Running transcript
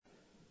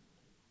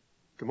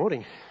Good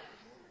morning.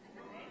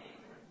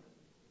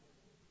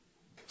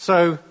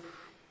 So,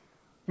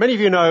 many of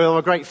you know I'm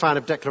a great fan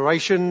of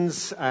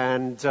declarations,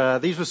 and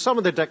these were some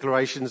of the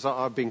declarations that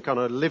I've been kind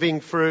of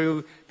living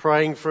through,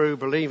 praying through,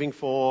 believing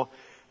for,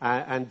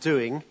 and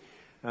doing.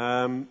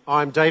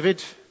 I'm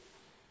David.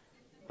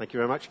 Thank you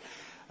very much.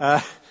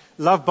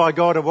 Loved by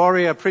God, a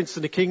warrior, a prince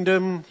in the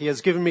kingdom. He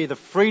has given me the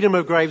freedom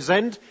of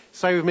Gravesend.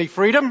 Say with me,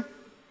 freedom.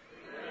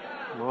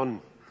 Come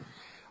on.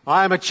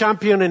 I am a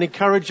champion, an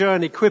encourager,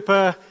 an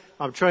equipper.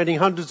 I'm training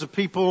hundreds of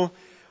people.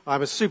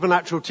 I'm a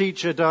supernatural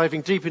teacher,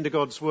 diving deep into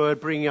God's Word,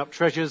 bringing up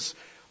treasures.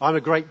 I'm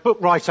a great book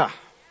writer.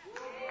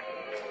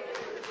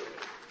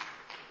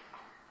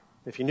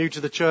 If you're new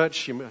to the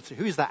church, you might say,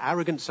 who is that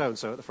arrogant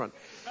so-and-so at the front?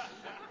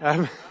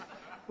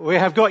 We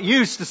have got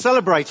used to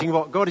celebrating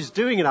what God is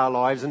doing in our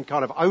lives and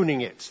kind of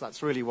owning it.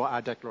 That's really what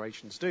our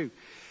declarations do.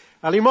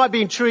 And you might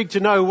be intrigued to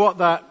know what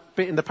that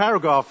bit in the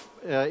paragraph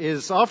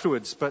is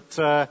afterwards,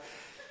 but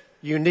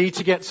you need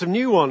to get some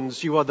new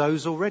ones. You are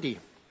those already.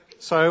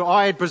 So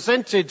I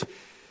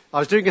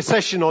was doing a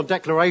session on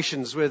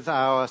declarations with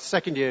our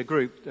second year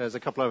group. There's a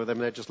couple over them,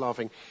 they're just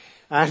laughing.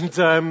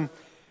 And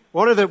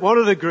one of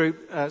the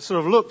group sort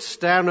of looked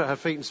down at her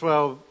feet and said,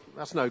 well,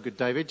 that's no good,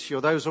 David.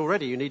 You're those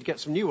already. You need to get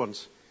some new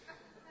ones.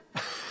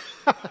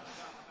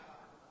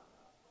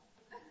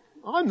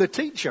 I'm the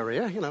teacher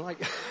here, like.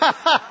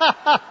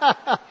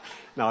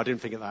 No, I didn't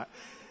think of that.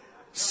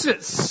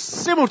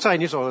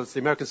 Simultaneously, or as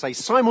the Americans say,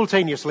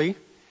 simultaneously,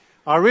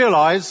 I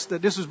realized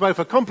that this was both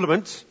a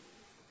compliment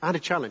and a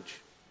challenge.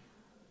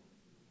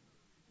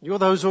 You're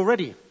those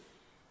already.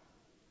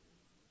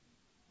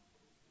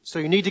 So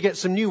you need to get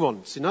some new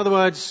ones. In other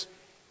words,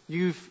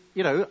 I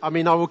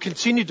will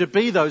continue to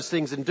be those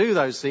things and do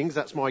those things.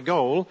 That's my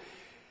goal.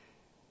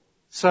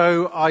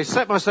 So I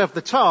set myself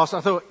the task.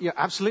 I thought, you're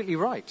absolutely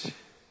right.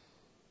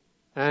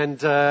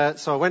 And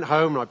so I went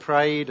home and I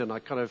prayed and I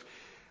kind of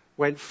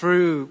went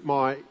through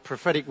my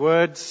prophetic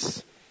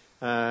words.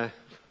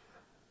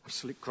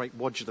 Absolute great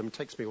wodge of them. It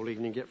takes me all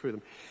evening to get through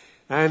them.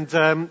 And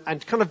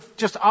kind of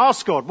just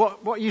ask God,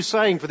 what are you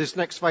saying for this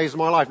next phase of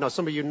my life? Now,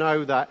 some of you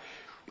know that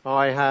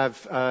I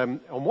have, on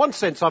one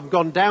sense, I've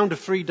gone down to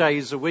 3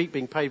 days a week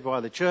being paid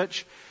by the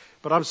church,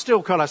 but I'm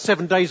still kind of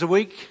 7 days a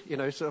week,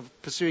 sort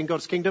of pursuing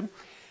God's kingdom.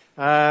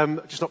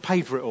 Just not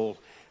paid for it all.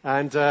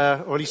 And,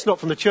 or at least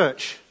not from the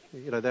church.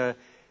 It's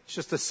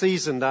just a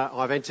season that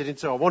I've entered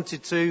into. I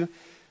wanted to.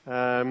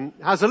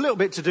 Has a little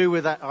bit to do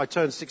with that. I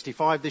turned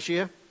 65 this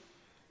year.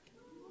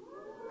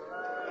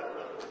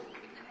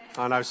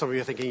 I know some of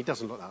you are thinking he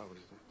doesn't look that old.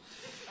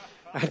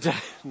 And,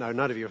 no,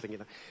 none of you are thinking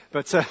that.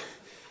 But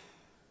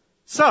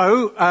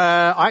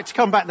I had to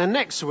come back the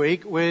next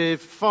week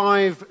with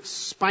 5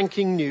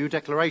 spanking new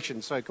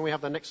declarations. So can we have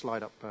the next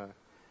slide up?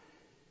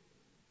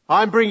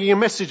 I'm bringing a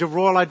message of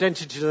royal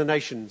identity to the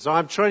nations.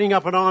 I'm training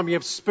up an army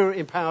of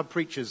spirit-empowered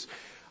preachers.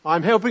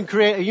 I'm helping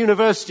create a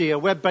university, a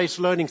web-based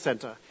learning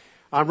center.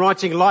 I'm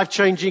writing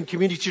life-changing,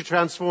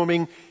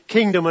 community-transforming,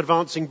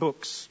 kingdom-advancing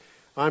books.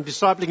 I'm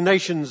discipling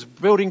nations,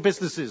 building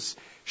businesses,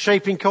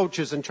 shaping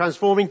cultures, and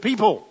transforming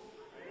people.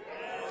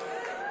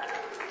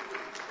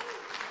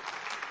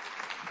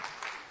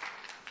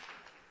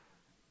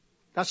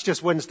 That's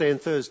just Wednesday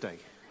and Thursday.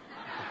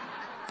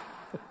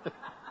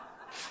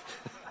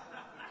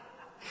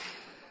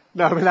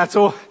 No, I mean, that's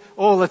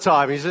all the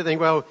time. You think,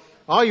 well,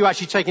 are you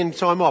actually taking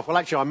time off? Well,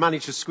 actually, I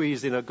managed to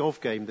squeeze in a golf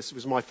game. This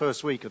was my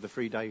first week of the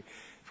three-day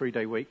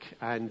week,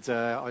 and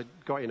I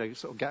got in a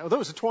sort of although it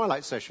was a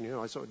twilight session,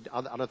 I sort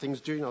of other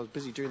things doing. I was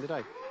busy during the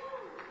day.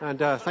 And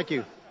thank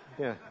you.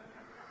 Yeah.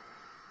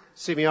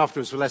 See me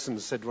afterwards for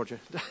lessons, said Roger.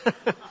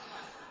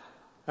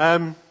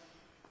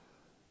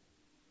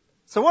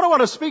 So what I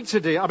want to speak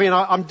today,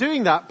 I'm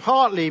doing that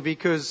partly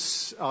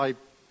because I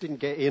didn't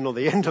get in on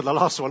the end of the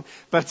last one,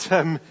 but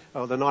the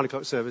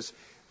 9:00 service,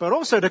 but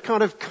also to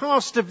kind of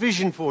cast a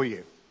vision for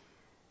you.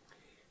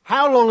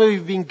 How long have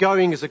you been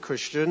going as a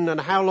Christian, and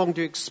how long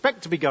do you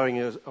expect to be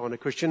going on a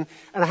Christian,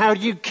 and how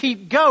do you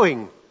keep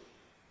going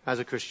as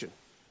a Christian?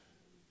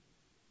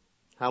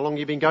 How long have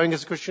you been going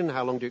as a Christian,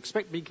 how long do you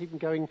expect to be keeping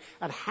going,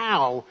 and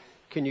how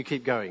can you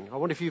keep going? I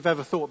wonder if you've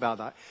ever thought about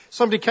that.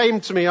 Somebody came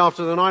to me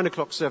after the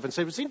 9:00 service and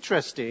said it was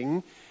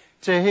interesting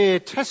to hear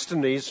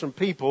testimonies from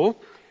people,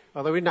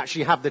 although we didn't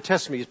actually have the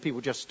testimonies,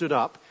 people just stood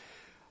up,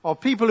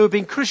 of people who have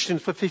been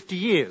Christians for 50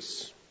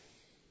 years.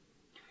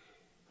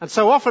 And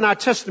so often our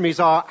testimonies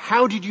are,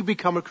 how did you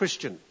become a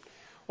Christian?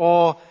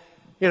 Or,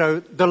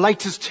 the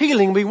latest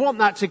healing, we want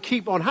that to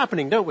keep on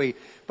happening, don't we?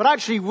 But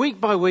actually,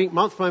 week by week,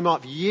 month by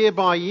month, year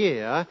by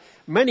year,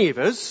 many of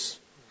us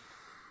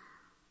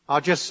are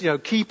just,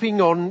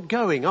 keeping on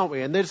going, aren't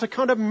we? And there's a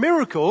kind of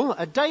miracle,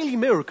 a daily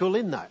miracle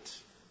in that,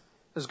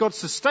 as God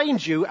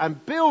sustains you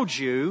and builds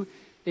you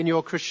in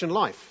your Christian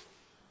life.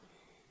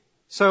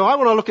 So I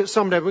want to look at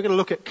we're going to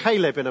look at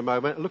Caleb in a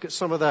moment and look at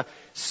some of the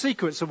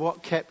secrets of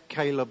what kept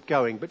Caleb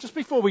going. But just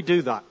before we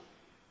do that,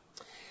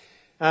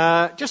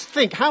 just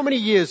think how many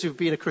years you've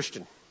been a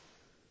Christian.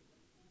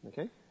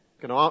 Okay? I'm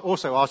going to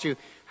also ask you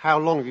how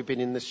long have you been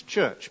in this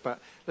church, but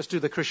let's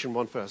do the Christian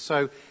one first.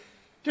 So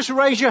Just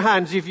raise your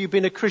hands if you've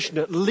been a Christian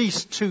at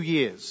least 2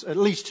 years. At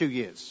least 2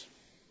 years.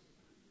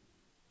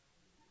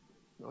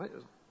 Right.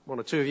 One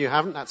or two of you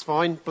haven't. That's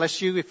fine.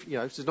 Bless you. If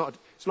it's not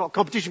a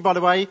competition, by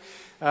the way.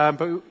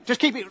 But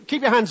just keep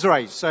your hands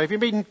raised. So if you've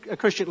been a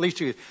Christian at least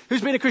 2 years,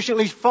 who's been a Christian at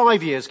least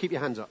 5 years? Keep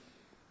your hands up.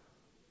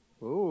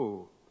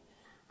 Oh,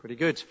 pretty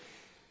good.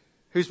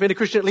 Who's been a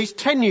Christian at least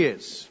 10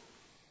 years?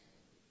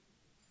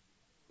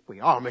 We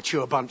are a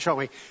mature bunch, aren't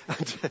we?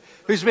 And,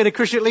 who's been a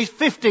Christian at least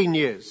 15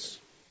 years?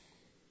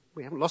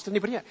 We haven't lost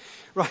anybody yet.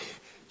 Right.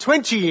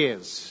 20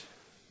 years.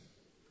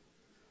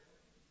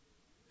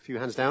 A few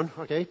hands down.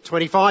 Okay.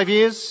 25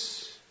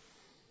 years.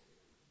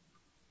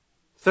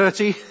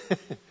 30.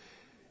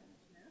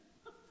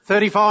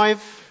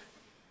 35.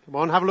 Come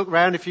on, have a look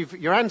around. If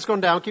your hand's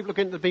gone down, keep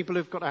looking at the people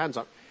who've got their hands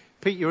up.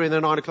 Pete, you're in the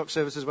 9 o'clock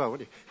service as well,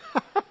 weren't you?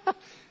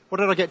 What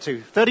did I get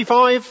to?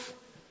 35?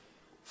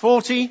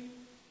 40?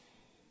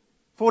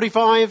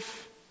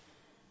 45?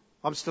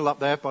 I'm still up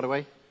there, by the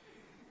way.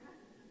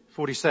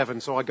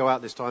 47, so I go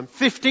out this time.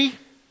 50?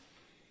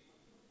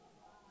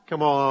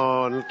 Come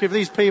on, give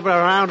these people a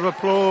round of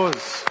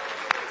applause.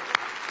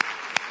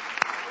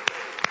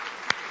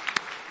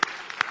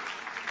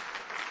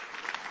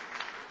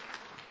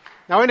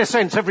 Now, in a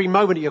sense, every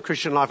moment of your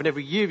Christian life and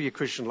every year of your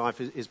Christian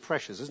life is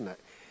precious, isn't it?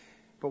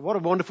 But what a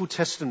wonderful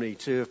testimony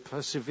to have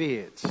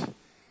persevered.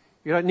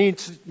 You don't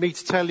need me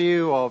to tell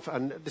you of,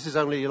 and this is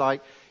only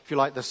like, if you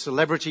like, the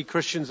celebrity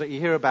Christians that you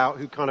hear about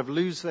who kind of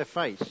lose their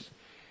faith.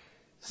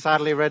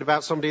 Sadly, I read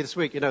about somebody this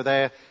week,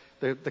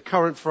 the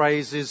current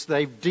phrase is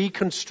they've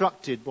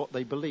deconstructed what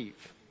they believe.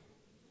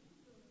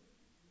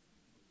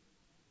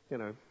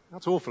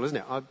 That's awful, isn't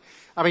it?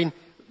 I mean,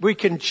 we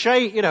can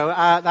change,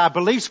 our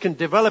beliefs can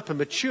develop and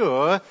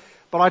mature,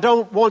 but I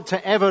don't want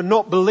to ever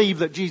not believe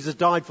that Jesus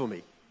died for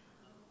me.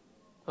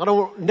 I don't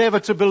want never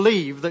to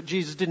believe that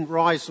Jesus didn't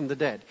rise from the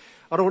dead.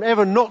 I don't want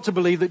ever not to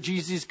believe that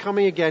Jesus is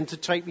coming again to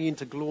take me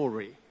into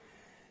glory.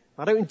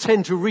 I don't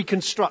intend to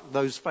reconstruct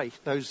those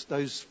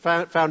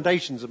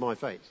foundations of my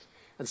faith.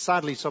 And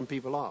sadly, some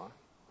people are.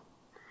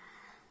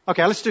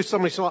 Okay, let's do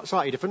something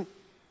slightly different.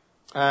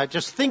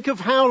 Just think of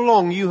how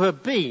long you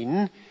have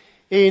been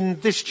in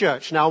this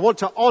church. Now, I want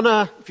to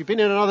honour, if you've been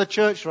in another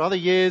church for other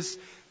years,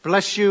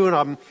 bless you,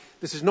 and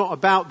this is not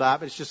about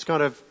that, but it's just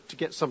kind of to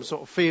get some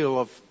sort of feel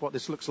of what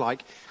this looks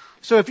like.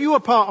 So if you were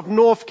part of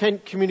North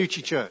Kent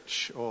Community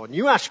Church, or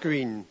New Ash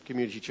Green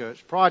Community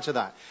Church prior to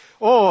that,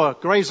 or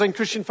Gravesend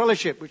Christian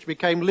Fellowship, which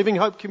became Living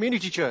Hope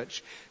Community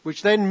Church,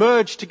 which then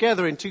merged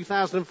together in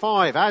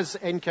 2005 as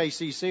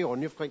NKCC, or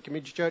North Kent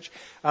Community Church,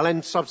 and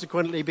then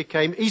subsequently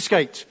became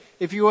Eastgate.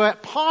 If you were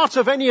part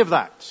of any of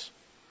that,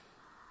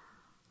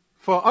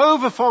 for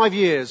over 5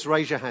 years,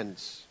 raise your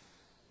hands.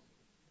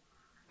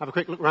 Have a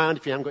quick look round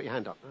if you haven't got your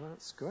hand up. Oh,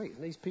 that's great.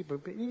 And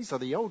these are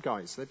the old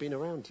guys. They've been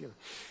around.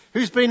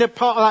 Who's been a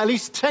part of that at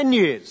least 10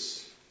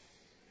 years?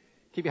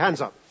 Keep your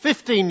hands up.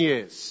 15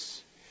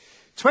 years.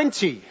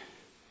 20.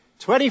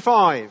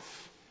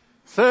 25.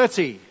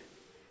 30.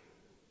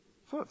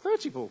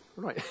 30, Paul.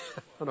 Right.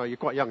 Oh no, you're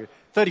quite young.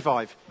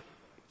 35.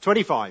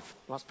 25.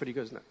 Well, that's pretty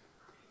good, isn't it?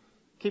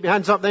 Keep your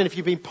hands up then if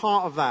you've been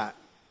part of that.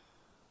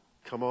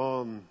 Come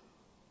on.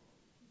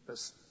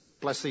 Let's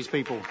bless these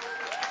people.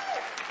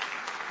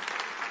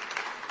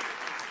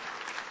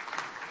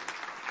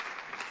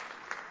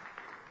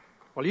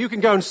 Well, you can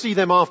go and see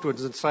them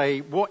afterwards and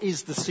say, what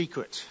is the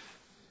secret?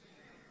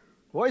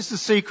 What is the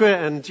secret?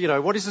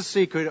 And, what is the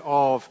secret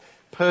of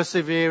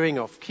persevering,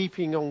 of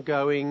keeping on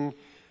going,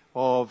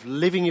 of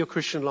living your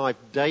Christian life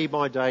day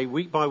by day,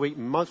 week by week,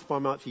 month by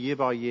month, year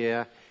by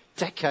year,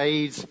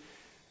 decade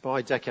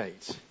by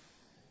decade?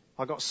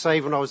 I got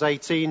saved when I was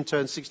 18,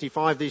 turned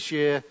 65 this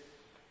year.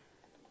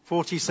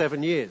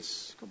 47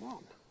 years. Come on.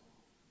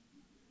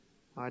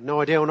 I had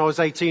no idea when I was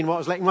 18 what I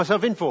was letting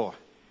myself in for.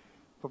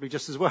 Probably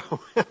just as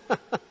well,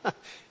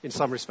 in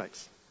some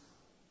respects.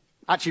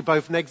 Actually,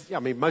 both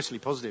mostly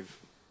positive.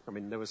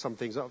 There were some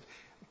things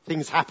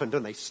happened,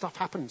 don't they? Stuff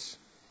happens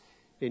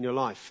in your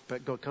life,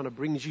 but God kind of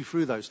brings you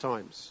through those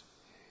times.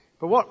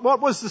 But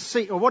what is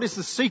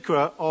the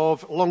secret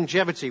of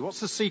longevity? What's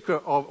the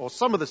secret or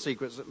some of the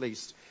secrets at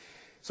least?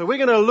 So we're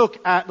going to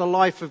look at the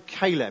life of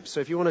Caleb. So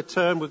if you want to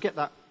turn, we'll get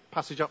that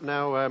passage up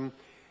now.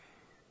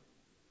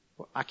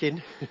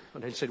 Akin. I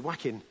nearly said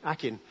whacking.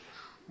 Akin.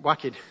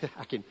 Whacking.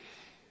 Akin.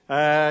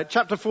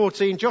 Chapter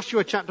 14,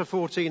 Joshua chapter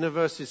 14 and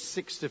verses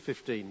 6 to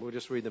 15. We'll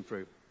just read them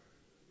through.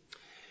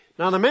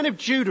 Now the men of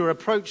Judah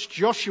approached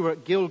Joshua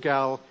at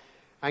Gilgal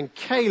and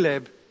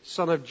Caleb,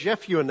 son of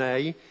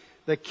Jephunneh,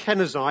 the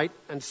Kenizzite,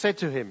 and said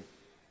to him,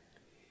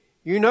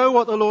 "You know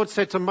what the Lord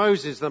said to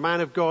Moses, the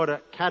man of God,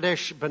 at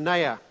Kadesh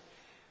Barnea,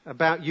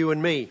 about you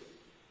and me.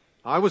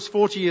 I was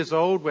 40 years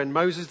old when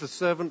Moses, the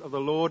servant of the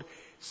Lord,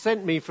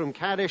 sent me from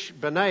Kadesh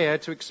Barnea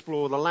to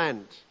explore the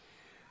land.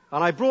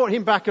 And I brought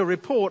him back a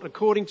report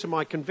according to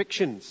my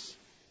convictions.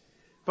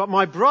 But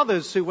my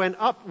brothers who went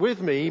up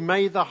with me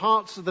made the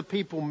hearts of the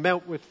people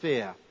melt with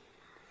fear.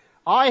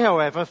 I,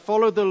 however,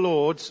 followed the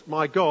Lord,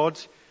 my God,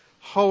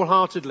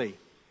 wholeheartedly."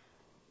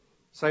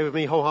 Say with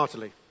me,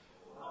 wholeheartedly.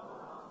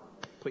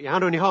 Put your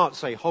hand on your heart,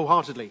 say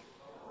wholeheartedly.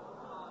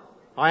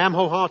 I am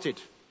wholehearted.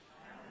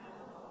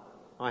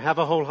 I have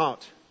a whole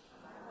heart.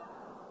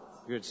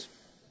 Good.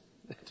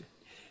 I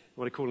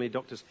want to call any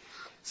doctors.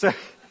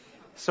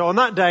 So on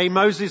that day,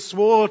 Moses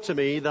swore to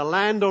me, the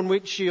land on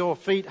which your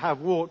feet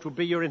have walked will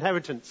be your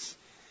inheritance,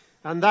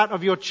 and that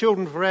of your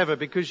children forever,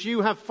 because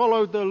you have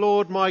followed the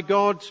Lord my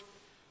God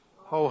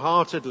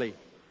wholeheartedly.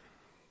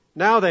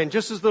 Now then,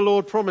 just as the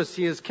Lord promised,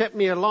 he has kept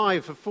me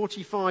alive for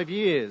 45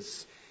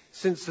 years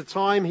since the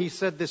time he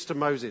said this to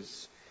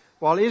Moses,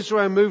 while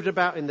Israel moved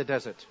about in the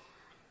desert.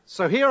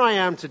 So here I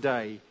am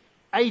today,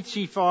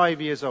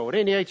 85 years old.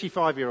 Any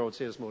 85-year-olds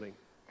here this morning?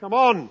 Come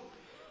on.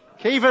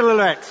 Keep it,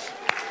 Lillette.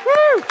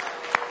 Woo!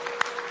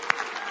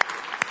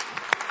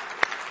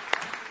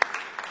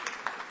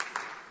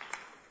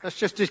 Let's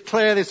just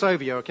declare this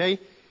over you, okay?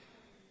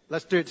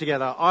 Let's do it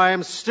together. I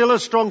am still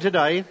as strong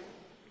today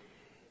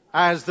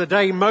as the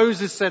day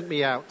Moses sent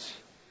me out.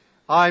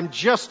 I'm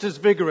just as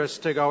vigorous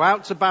to go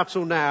out to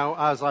battle now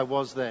as I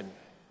was then.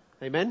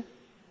 Amen?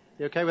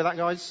 You okay with that,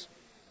 guys?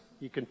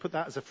 You can put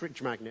that as a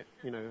fridge magnet,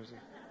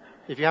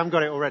 if you haven't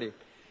got it already.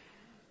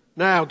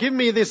 Now, give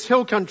me this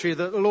hill country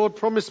that the Lord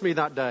promised me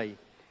that day.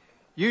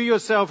 You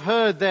yourself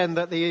heard then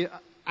that the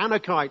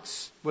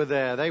Anakites were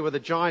there. They were the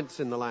giants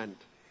in the land.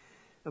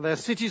 And their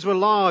cities were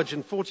large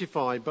and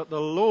fortified, but the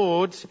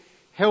Lord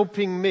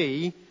helping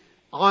me,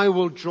 I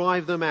will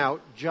drive them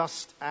out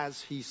just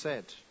as he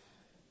said.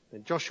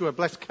 And Joshua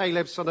blessed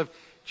Caleb, son of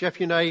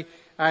Jephunneh,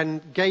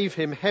 and gave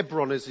him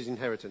Hebron as his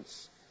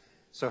inheritance.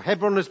 So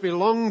Hebron has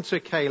belonged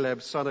to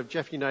Caleb, son of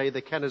Jephunneh,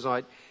 the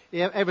Kenizzite,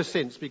 ever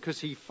since, because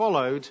he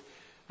followed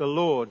the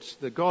Lord,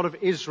 the God of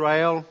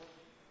Israel,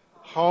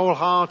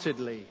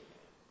 wholeheartedly.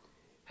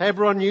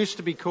 Hebron used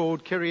to be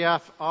called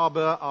Kiriath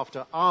Arba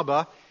after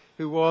Arba,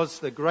 who was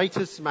the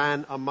greatest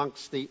man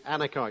amongst the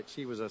Anakites.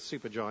 He was a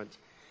supergiant.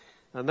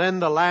 And then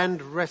the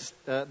land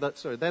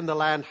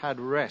had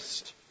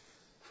rest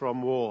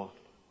from war.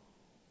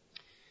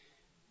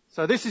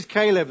 So this is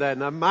Caleb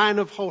then, a man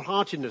of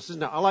wholeheartedness,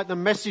 isn't it? I like the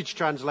Message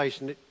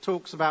translation. It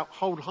talks about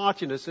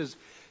wholeheartedness as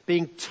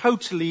being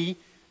totally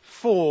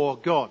for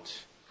God.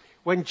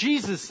 When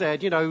Jesus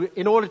said,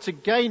 in order to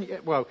gain,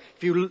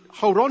 if you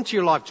hold on to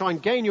your life, try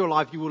and gain your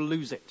life, you will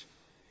lose it.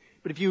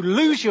 But if you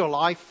lose your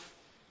life,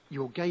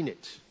 you'll gain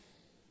it.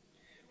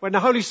 When the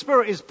Holy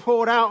Spirit is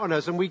poured out on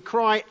us and we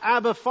cry,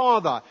 Abba,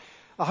 Father,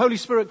 the Holy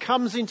Spirit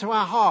comes into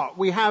our heart.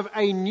 We have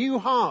a new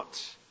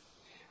heart.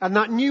 And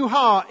that new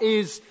heart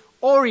is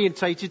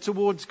orientated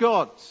towards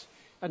God.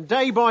 And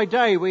day by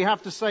day we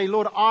have to say,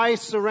 Lord, I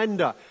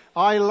surrender.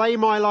 I lay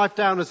my life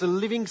down as a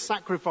living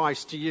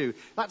sacrifice to you.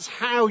 That's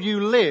how you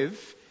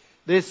live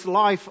this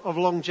life of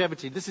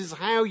longevity. This is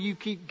how you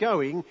keep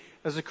going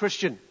as a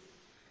Christian.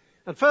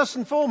 And first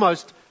and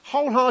foremost,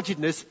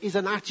 wholeheartedness is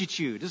an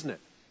attitude, isn't it?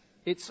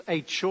 It's a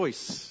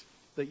choice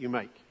that you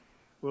make.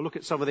 We'll look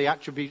at some of the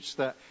attributes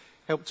that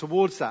help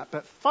towards that.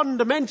 But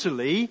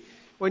fundamentally,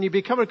 when you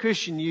become a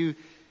Christian,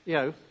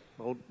 I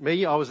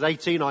was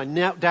 18, I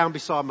knelt down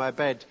beside my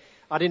bed.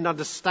 I didn't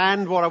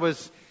understand what I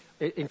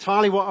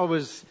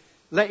was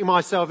letting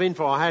myself in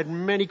for. I had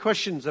many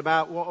questions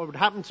about what would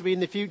happen to me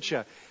in the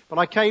future. But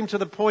I came to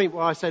the point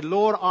where I said,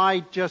 Lord,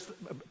 I just,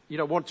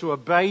 want to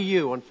obey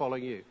you and follow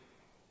you.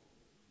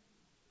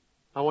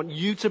 I want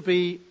you to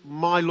be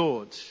my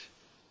Lord.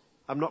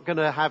 I'm not going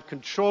to have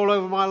control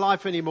over my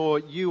life anymore.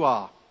 You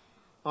are.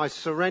 I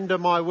surrender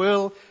my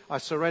will. I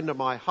surrender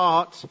my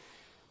heart.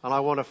 And I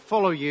want to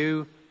follow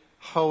you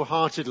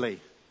wholeheartedly.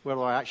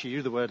 Whether I actually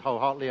use the word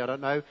wholeheartedly, I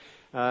don't know.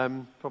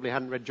 Probably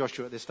hadn't read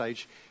Joshua at this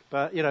stage.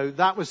 But,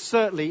 that was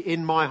certainly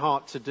in my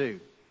heart to do.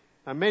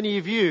 And many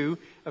of you,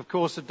 of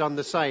course, have done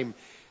the same.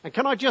 And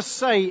can I just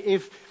say,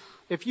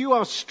 if you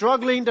are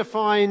struggling to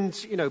find,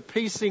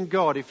 peace in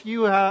God, if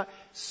you are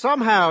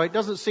somehow it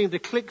doesn't seem to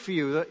click for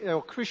you, that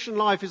your Christian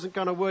life isn't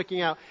kind of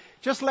working out,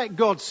 just let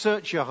God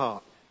search your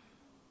heart.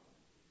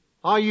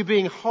 Are you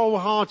being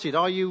wholehearted?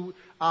 Are you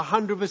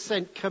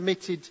 100%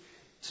 committed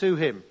to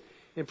him?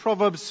 In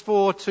Proverbs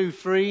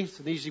 4:2-3, it's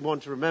an easy one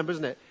to remember,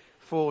 isn't it?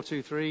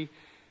 4:2-3,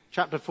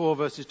 chapter 4,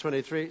 verses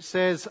 23, it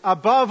says,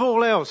 above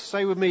all else,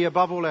 say with me,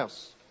 above all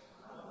else.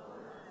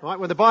 Right?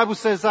 When the Bible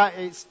says that,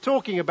 it's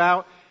talking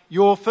about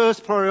your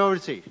first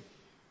priority.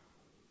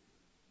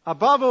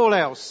 Above all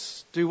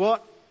else, do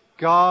what?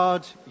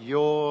 Guard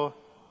your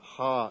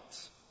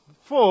heart.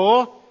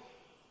 For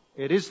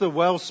it is the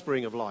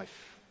wellspring of life.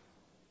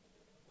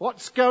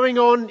 What's going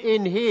on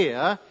in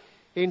here,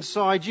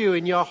 inside you,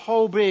 in your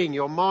whole being,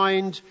 your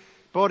mind,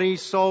 body,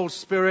 soul,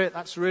 spirit?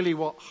 That's really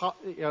what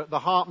the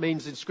heart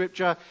means in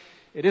Scripture.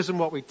 It isn't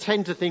what we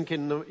tend to think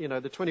in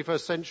the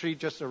 21st century,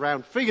 just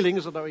around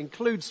feelings, although it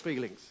includes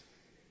feelings.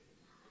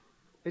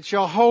 It's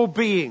your whole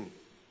being.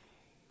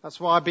 That's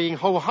why being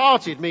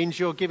wholehearted means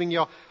you're giving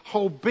your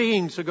whole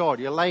being to God.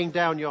 You're laying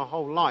down your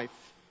whole life.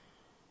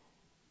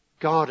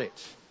 Guard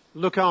it.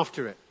 Look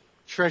after it.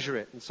 Treasure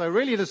it. And so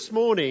really this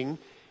morning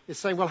is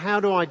saying, well, how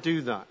do I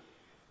do that?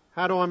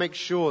 How do I make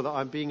sure that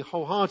I'm being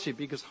wholehearted?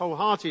 Because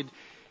wholehearted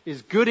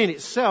is good in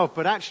itself,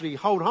 but actually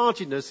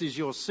wholeheartedness is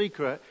your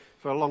secret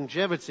for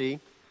longevity,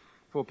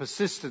 for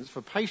persistence,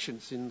 for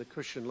patience in the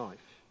Christian life.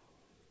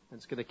 And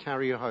it's going to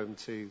carry you home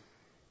to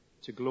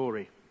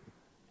glory.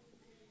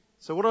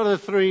 So what are the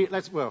three?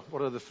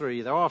 What are the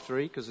three? There are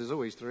three, because there's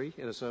always three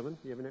in a sermon.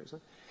 You ever notice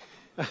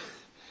that?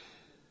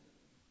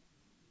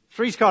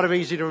 Three's kind of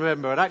easy to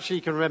remember. And actually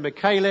you can remember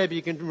Caleb,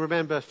 you can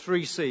remember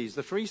 3 C's.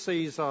 The 3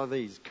 C's are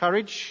these: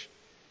 courage,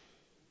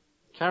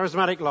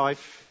 charismatic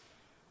life,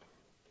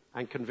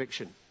 and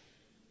conviction.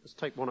 Let's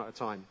take one at a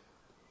time.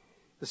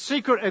 The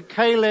secret of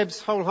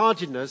Caleb's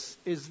wholeheartedness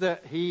is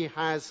that he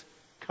has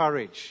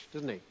courage,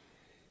 doesn't he?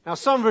 Now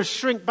some of us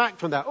shrink back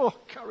from that. Oh,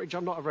 courage,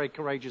 I'm not a very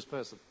courageous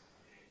person.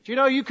 Do you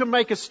know you can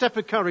make a step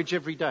of courage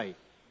every day?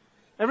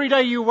 Every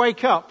day you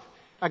wake up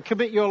and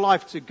commit your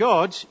life to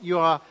God,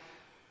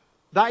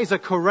 that is a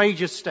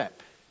courageous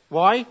step.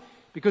 Why?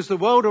 Because the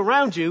world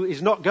around you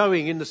is not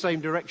going in the same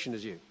direction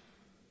as you.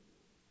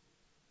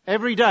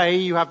 Every day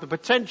you have the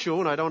potential,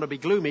 and I don't want to be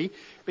gloomy,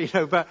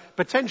 but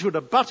potential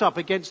to butt up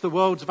against the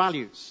world's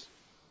values.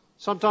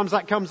 Sometimes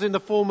that comes in the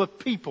form of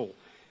people,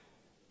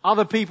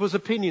 other people's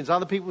opinions,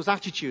 other people's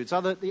attitudes,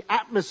 the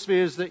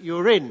atmospheres that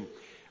you're in.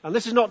 And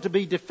this is not to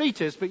be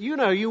defeatist, but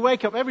you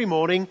wake up every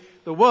morning,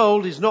 the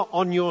world is not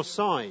on your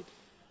side.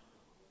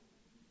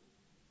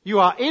 You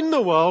are in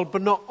the world,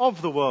 but not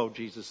of the world,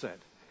 Jesus said.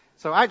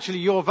 So actually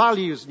your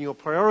values and your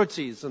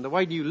priorities and the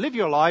way you live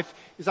your life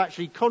is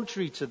actually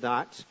contrary to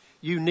that.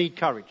 You need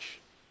courage.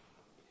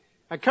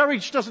 And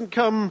courage doesn't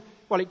come,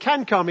 it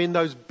can come in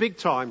those big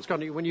times,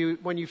 can't it? When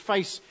you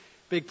face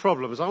big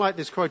problems. I like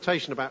this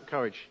quotation about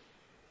courage.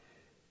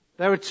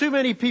 There are too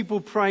many people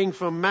praying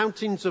for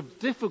mountains of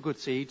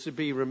difficulty to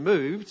be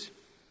removed,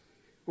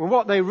 when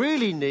what they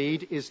really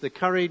need is the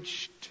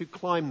courage to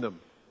climb them.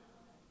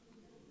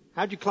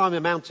 How do you climb a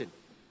mountain?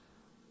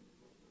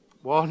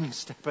 One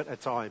step at a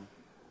time,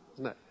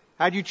 isn't it?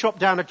 How do you chop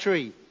down a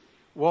tree?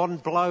 One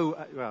blow.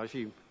 If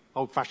you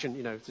old-fashioned,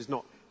 this is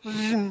not.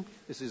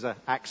 This is an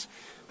axe.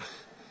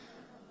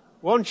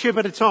 One chip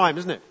at a time,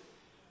 isn't it?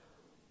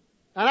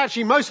 And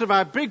actually, most of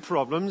our big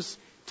problems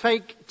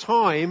take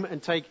time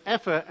and take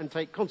effort and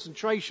take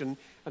concentration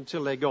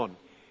until they're gone.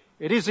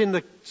 It is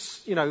in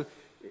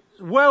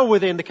well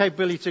within the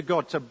capability of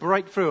God to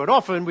break through. And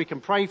often we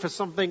can pray for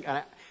something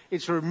and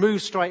it's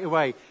removed straight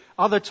away.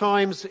 Other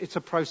times it's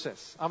a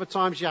process. Other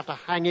times you have to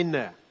hang in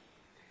there.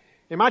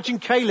 Imagine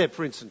Caleb,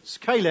 for instance.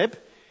 Caleb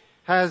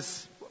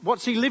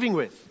what's he living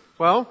with?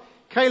 Well,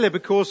 Caleb,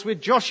 of course,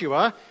 with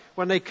Joshua,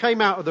 when they came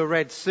out of the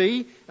Red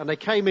Sea and they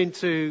came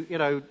into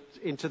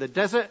the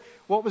desert,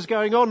 what was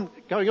going on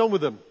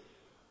with them?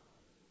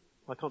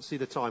 I can't see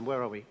the time.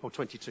 Where are we?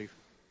 22.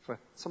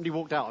 Somebody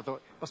walked out. I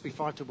thought, must be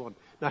 5-1.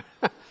 No.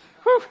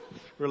 Whew.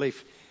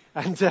 Relief.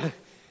 And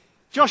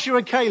Joshua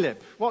and Caleb,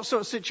 what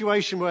sort of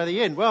situation were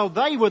they in? Well,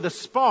 they were the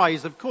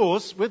spies, of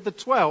course, with the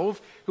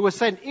 12 who were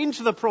sent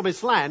into the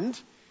promised land,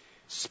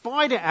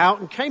 spied it out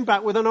and came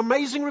back with an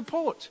amazing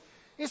report.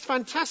 It's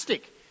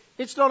fantastic.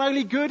 It's not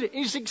only good,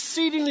 it's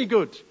exceedingly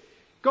good.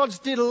 God's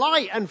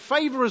delight and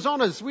favour is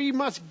on us. We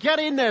must get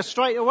in there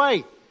straight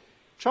away.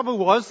 Trouble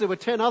was, there were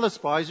 10 other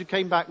spies who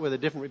came back with a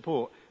different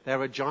report. There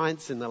were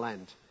giants in the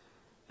land.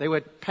 They were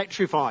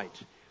petrified.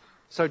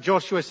 So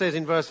Joshua says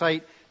in verse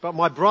 8, "But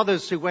my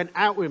brothers who went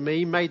out with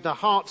me made the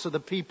hearts of the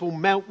people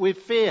melt with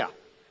fear."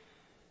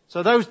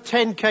 So those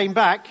 10 came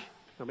back.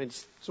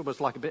 It's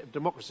almost like a bit of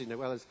democracy.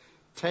 Well,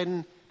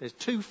 there's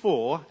 2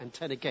 for and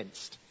 10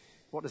 against.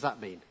 What does that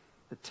mean?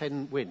 The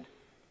 10 win.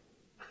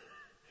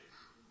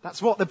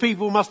 That's what the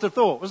people must have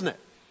thought, wasn't it?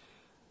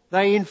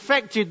 They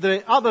infected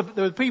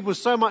the people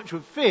so much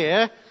with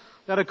fear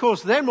that, of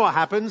course, then what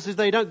happens is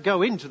they don't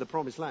go into the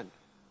promised land.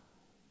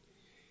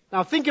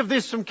 Now think of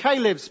this from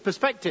Caleb's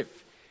perspective.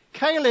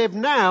 Caleb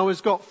now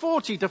has got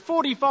 40 to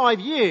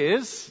 45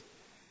 years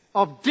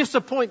of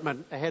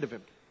disappointment ahead of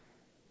him.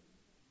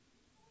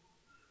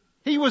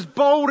 He was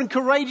bold and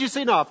courageous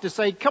enough to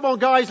say, come on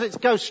guys, let's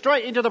go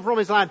straight into the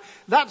promised land.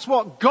 That's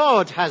what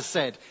God has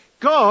said.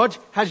 God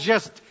has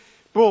just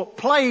brought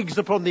plagues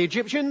upon the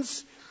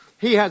Egyptians.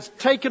 He has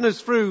taken us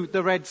through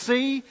the Red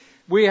Sea.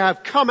 We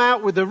have come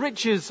out with the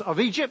riches of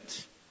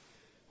Egypt.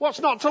 What's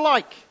not to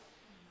like?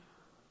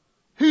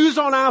 Who's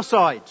on our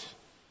side?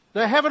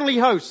 The heavenly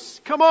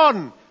hosts. Come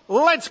on,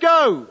 let's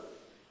go.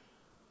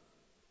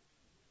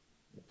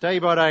 Day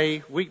by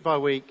day, week by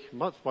week,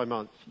 month by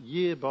month,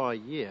 year by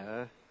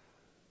year,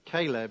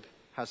 Caleb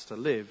has to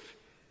live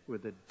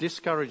with the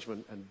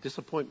discouragement and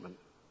disappointment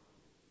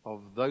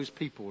of those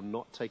people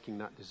not taking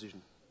that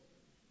decision.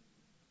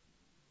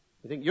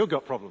 You think you've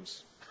got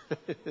problems?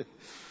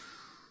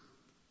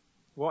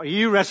 What are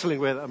you wrestling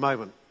with at the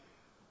moment?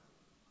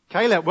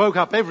 Caleb woke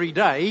up every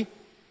day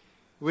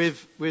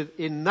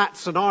in that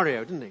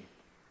scenario, didn't he?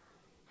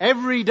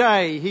 Every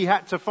day he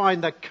had to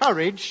find the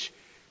courage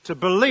to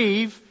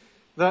believe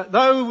that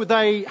though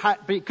they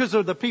had, because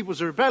of the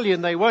people's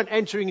rebellion, they weren't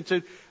entering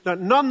into, that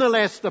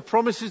nonetheless the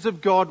promises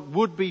of God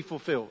would be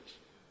fulfilled.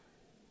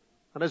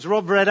 And as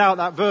Rob read out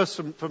that verse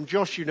from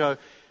Joshua,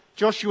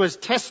 Joshua's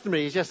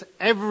testimony is just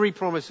every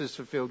promise is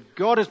fulfilled.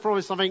 God has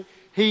promised something,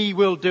 he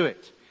will do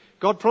it.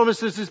 God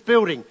promises this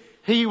building,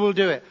 He will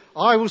do it.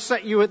 I will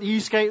set you at the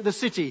east gate of the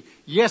city.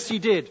 Yes, he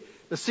did.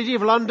 The city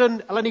of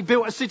London, and then he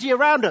built a city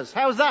around us.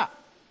 How's that?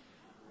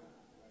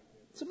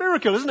 It's a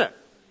miracle, isn't it?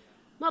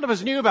 None of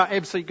us knew about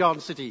Ebbsfleet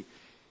Garden City.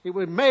 It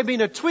may have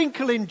been a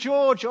twinkle in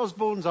George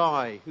Osborne's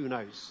eye. Who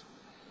knows?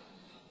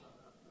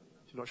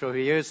 I'm not sure who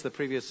he is, the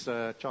previous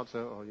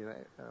Chancellor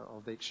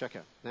of the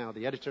Exchequer. Now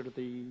the editor of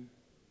the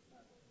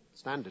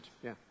Standard.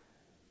 Yeah.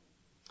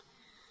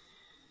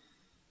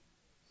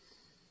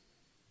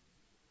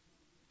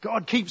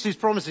 God keeps his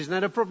promises, and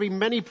there are probably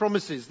many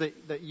promises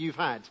that you've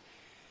had.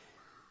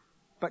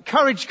 But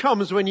courage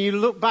comes when you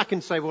look back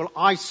and say, well,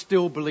 I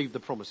still believe the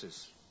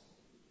promises.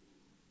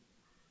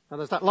 And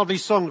there's that lovely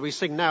song that we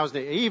sing now, isn't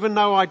it? Even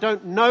though I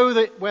don't know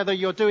that whether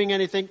you're doing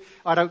anything,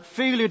 I don't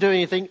feel you're doing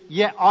anything,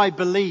 yet I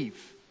believe.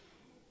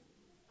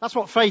 That's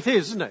what faith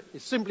is, isn't it?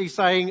 It's simply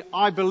saying,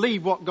 I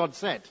believe what God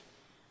said.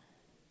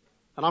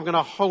 And I'm going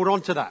to hold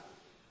on to that.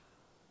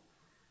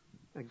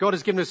 And God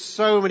has given us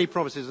so many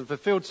promises and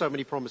fulfilled so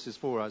many promises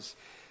for us.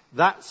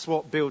 That's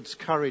what builds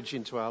courage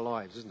into our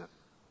lives, isn't it?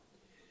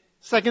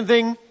 Second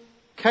thing,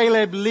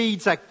 Caleb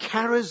leads a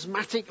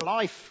charismatic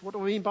life. What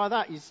do I mean by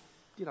that? He's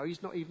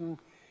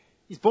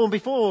born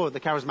before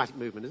the charismatic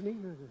movement, isn't he?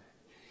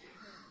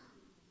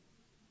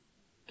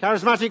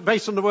 Charismatic,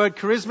 based on the word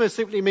charisma,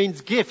 simply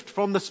means gift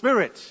from the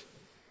Spirit.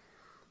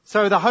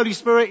 So the Holy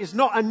Spirit is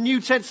not a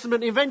New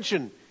Testament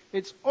invention.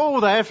 It's all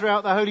there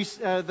throughout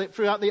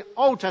throughout the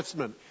Old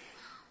Testament.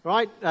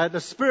 Right?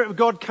 The Spirit of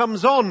God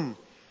comes on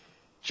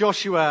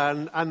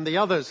Joshua and the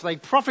others. They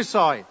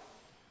prophesy.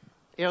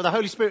 The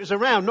Holy Spirit is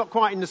around, not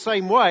quite in the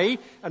same way,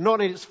 and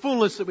not in its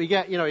fullness that we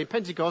get, in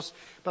Pentecost,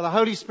 but the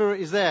Holy Spirit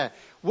is there.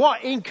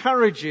 What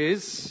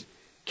encourages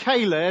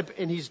Caleb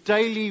in his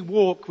daily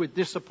walk with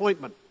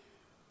disappointment?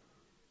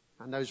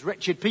 And those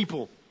wretched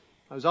people,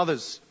 those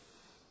others.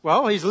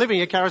 Well, he's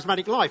living a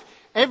charismatic life.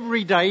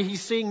 Every day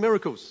he's seeing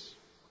miracles.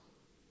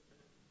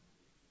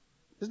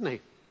 Isn't he?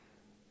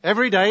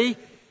 Every day.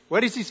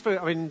 Where does his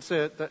first,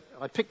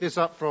 I picked this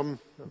up from,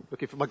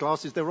 looking for my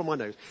glasses, they're on my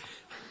nose.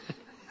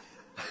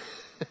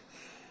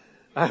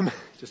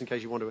 Just in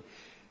case you want to.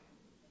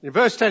 In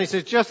verse 10 it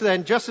says, just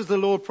then, just as the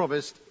Lord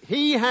promised,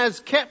 he has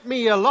kept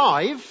me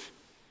alive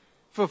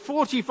for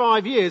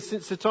 45 years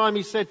since the time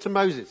he said to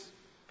Moses.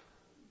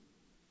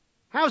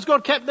 How's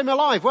God kept them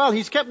alive? Well,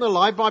 he's kept them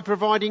alive by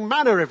providing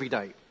manna every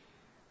day.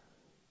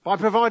 By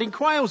providing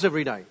quails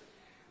every day.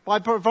 By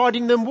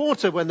providing them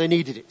water when they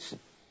needed it.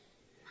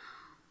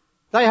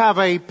 They have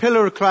a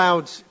pillar of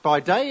clouds by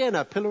day and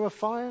a pillar of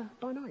fire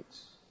by night.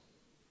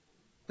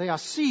 They are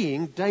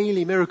seeing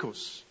daily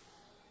miracles.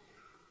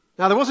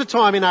 Now, there was a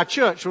time in our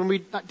church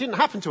when that didn't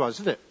happen to us,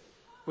 did it?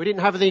 We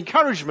didn't have the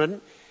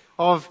encouragement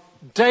of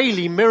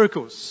daily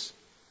miracles.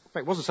 In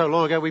fact, it wasn't so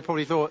long ago we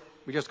probably thought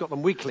we just got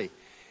them weekly.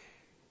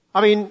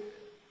 I'm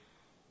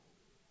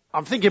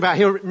thinking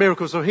about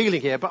miracles of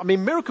healing here, but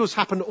miracles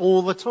happen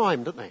all the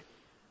time, don't they?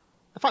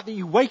 The fact that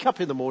you wake up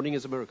in the morning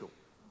is a miracle.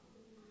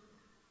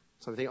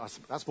 So I think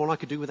that's one I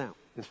could do without.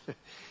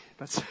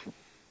 But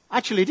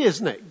actually it is,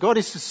 isn't it? God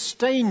is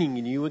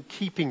sustaining you and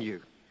keeping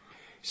you.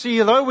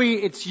 See, although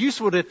it's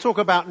useful to talk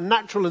about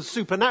natural and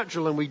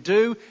supernatural, and we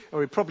do,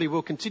 or we probably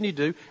will continue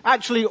to do,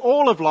 actually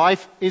all of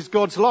life is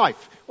God's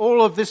life.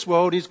 All of this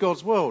world is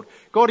God's world.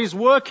 God is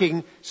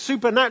working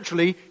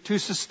supernaturally to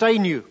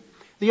sustain you.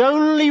 The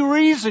only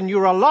reason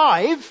you're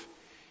alive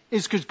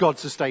is because God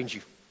sustains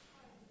you.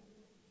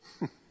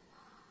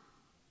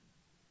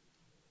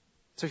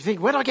 So if you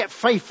think, where do I get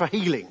faith for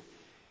healing?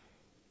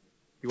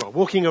 You are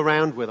walking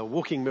around with a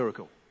walking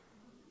miracle.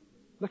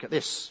 Look at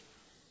this.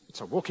 It's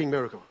a walking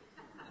miracle.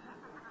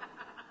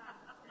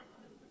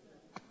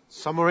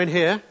 Somewhere in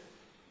here,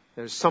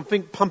 there's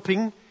something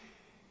pumping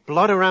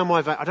blood around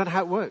my vein. I don't know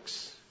how it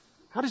works.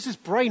 How does this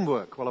brain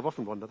work? Well, I've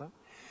often wondered that.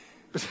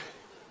 But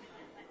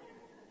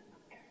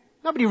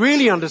nobody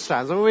really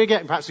understands. We're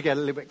getting perhaps to get a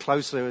little bit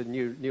closer.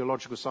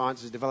 Neurological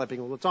science is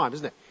developing all the time,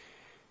 isn't it?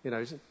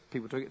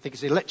 People think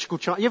it's electrical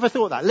charge. You ever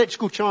thought that?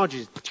 Electrical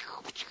charges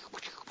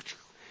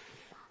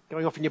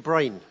going off in your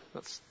brain.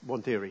 That's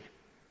one theory.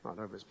 I don't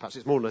know, perhaps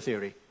it's more than a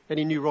theory.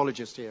 Any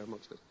neurologist here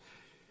amongst us?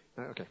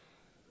 No, okay.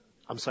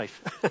 I'm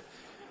safe.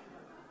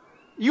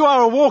 You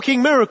are a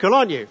walking miracle,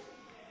 aren't you?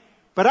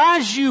 But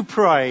as you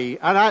pray,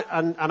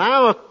 and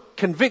our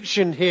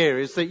conviction here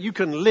is that you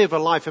can live a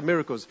life of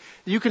miracles.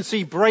 You can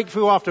see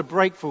breakthrough after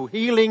breakthrough,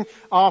 healing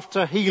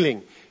after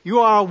healing. You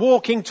are a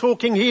walking,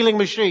 talking, healing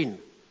machine.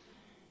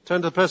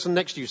 Turn to the person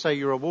next to you, say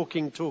you're a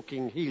walking,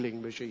 talking,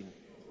 healing machine.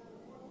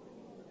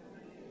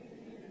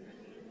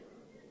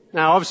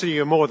 Now, obviously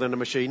you're more than a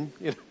machine.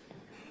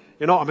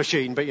 You're not a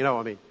machine, but you know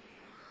what I mean.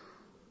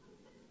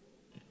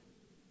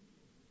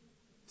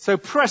 So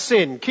press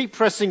in, keep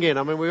pressing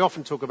in. We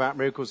often talk about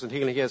miracles and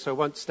healing here, so I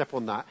won't step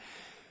on that.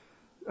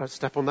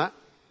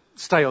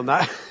 Stay on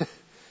that.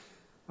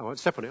 I won't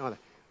step on it either.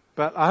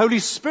 But the Holy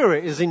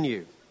Spirit is in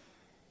you.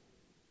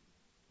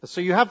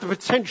 So you have the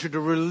potential to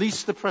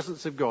release the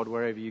presence of God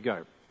wherever you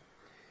go.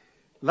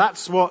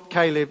 That's what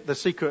the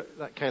secret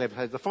that Caleb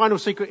had. The final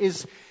secret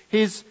is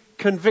his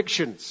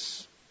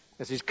convictions.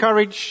 There's his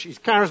courage, his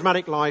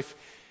charismatic life,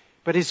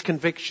 but his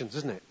convictions,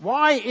 isn't it?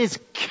 Why is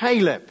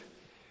Caleb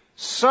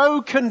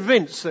so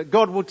convinced that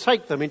God will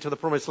take them into the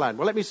promised land?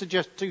 Well, let me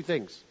suggest two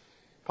things,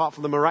 apart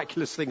from the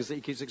miraculous things that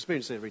he keeps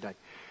experiencing every day.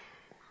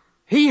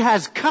 He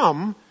has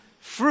come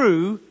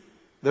through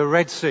the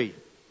Red Sea.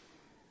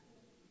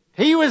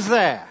 He was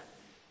there.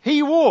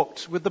 He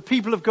walked with the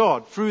people of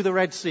God through the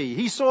Red Sea.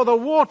 He saw the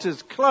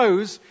waters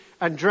close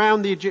and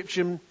drown the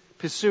Egyptian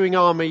pursuing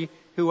army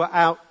who were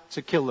out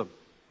to kill them.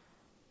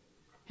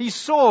 He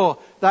saw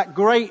that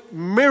great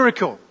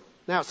miracle.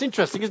 Now, it's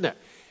interesting, isn't it?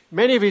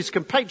 Many of his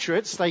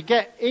compatriots, they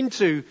get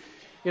into,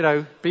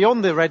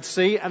 beyond the Red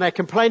Sea and they're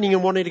complaining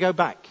and wanting to go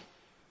back.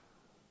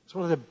 It's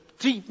one of the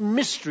deep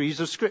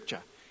mysteries of Scripture.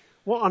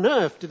 What on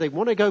earth do they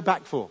want to go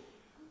back for?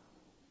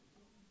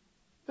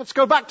 Let's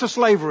go back to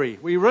slavery.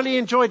 We really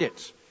enjoyed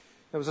it.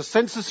 There was a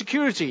sense of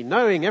security,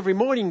 knowing every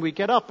morning we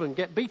get up and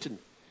get beaten.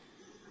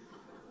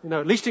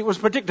 At least it was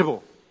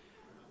predictable.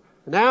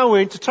 Now we're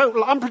into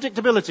total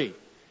unpredictability.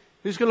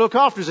 Who's going to look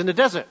after us in the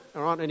desert?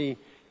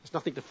 There's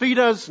nothing to feed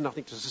us,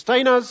 nothing to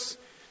sustain us,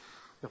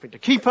 nothing to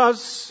keep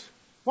us.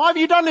 Why have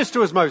you done this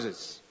to us,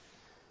 Moses?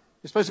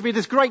 You're supposed to be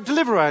this great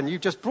deliverer and you've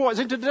just brought us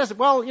into the desert.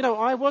 Well,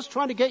 I was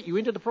trying to get you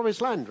into the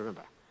promised land,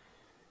 remember?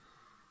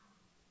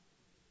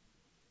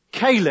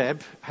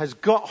 Caleb has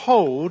got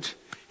hold.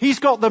 He's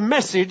got the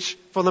message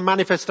for the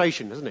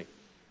manifestation, hasn't he?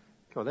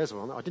 Oh, there's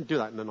one. I didn't do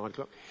that in the 9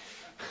 o'clock.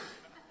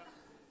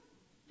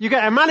 You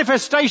get a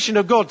manifestation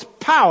of God's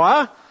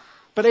power,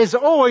 but there's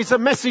always a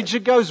message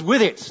that goes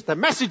with it. The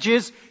message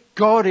is,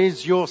 God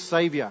is your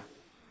Savior.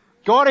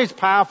 God is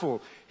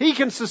powerful. He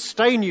can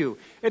sustain you.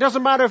 It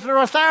doesn't matter if there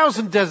are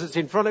 1,000 deserts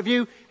in front of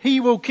you. He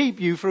will keep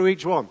you through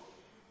each one.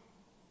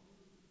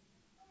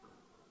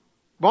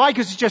 Why?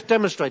 Because he's just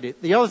demonstrated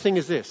it. The other thing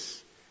is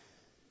this.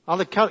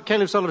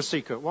 Caleb's other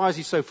secret. Why is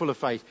he so full of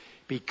faith?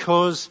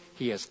 Because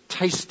he has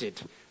tasted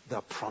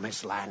the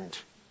promised land.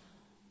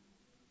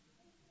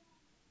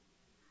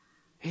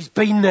 He's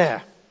been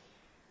there.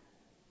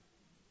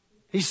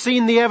 He's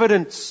seen the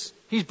evidence.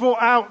 He's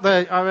brought out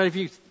if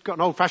you've got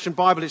an old-fashioned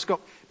Bible, it's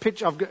got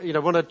picture. I've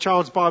got, one of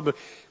Child's Bible,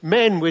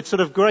 men with sort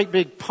of great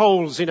big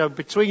poles,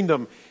 between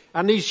them,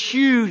 and these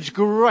huge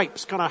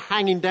grapes kind of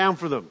hanging down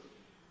from them.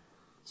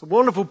 It's a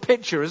wonderful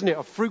picture, isn't it,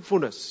 of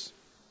fruitfulness.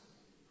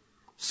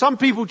 Some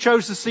people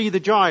chose to see the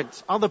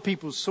giants. Other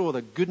people saw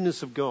the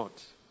goodness of God.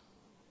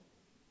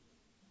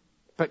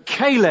 But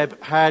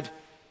Caleb had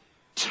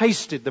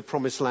tasted the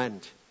promised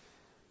land.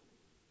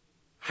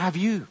 Have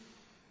you?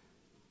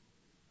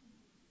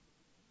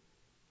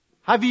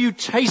 Have you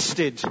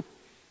tasted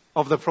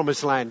of the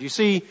promised land? You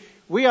see,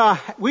 we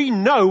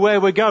know where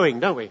we're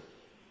going, don't we?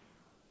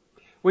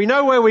 We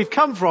know where we've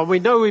come from. We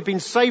know we've been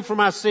saved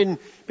from our sin,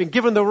 been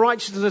given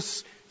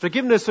the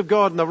forgiveness of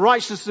God and the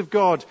righteousness of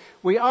God.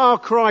 We are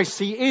Christ.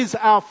 He is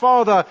our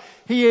Father.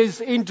 He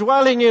is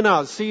indwelling in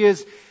us. He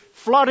is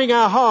flooding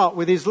our heart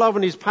with His love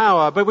and His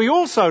power. But we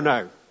also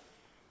know,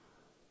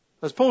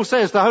 as Paul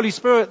says, the Holy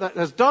Spirit that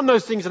has done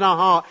those things in our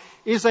heart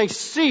is a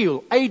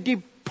seal, a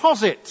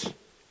deposit.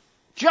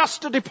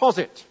 Just a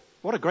deposit.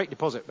 What a great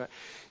deposit. But,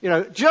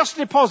 just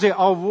a deposit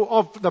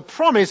of the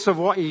promise of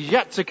what is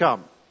yet to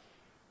come.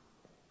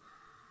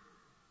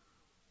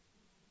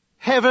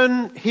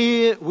 Heaven,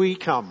 here we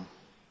come.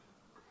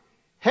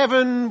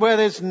 Heaven where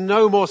there's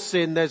no more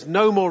sin, there's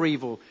no more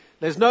evil,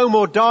 there's no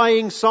more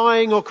dying,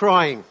 sighing or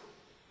crying.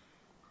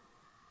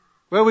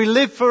 Where we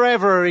live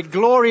forever in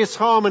glorious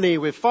harmony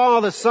with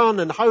Father, Son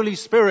and Holy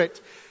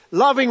Spirit,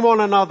 loving one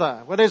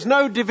another. Where there's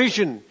no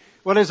division,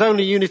 where there's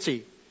only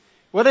unity.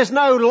 Where there's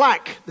no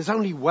lack, there's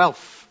only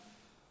wealth.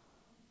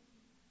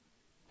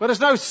 Where there's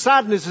no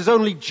sadness, there's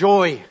only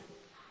joy. Where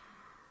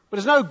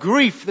there's no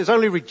grief, there's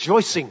only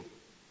rejoicing.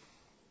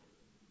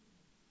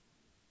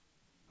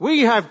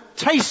 We have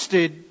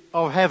tasted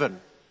of heaven,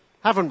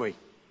 haven't we?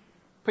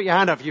 Put your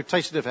hand up if you've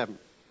tasted of heaven.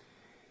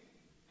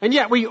 And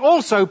yet we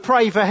also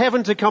pray for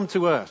heaven to come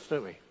to earth,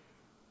 don't we?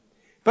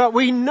 But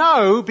we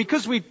know,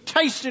 because we've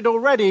tasted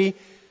already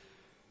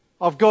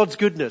of God's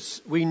goodness,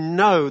 we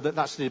know that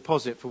that's the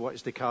deposit for what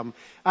is to come.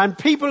 And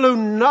people who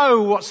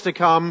know what's to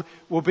come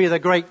will be the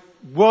great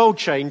world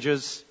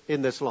changers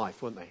in this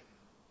life, won't they?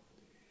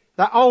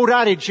 That old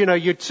adage,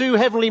 you're too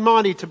heavenly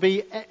minded to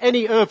be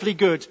any earthly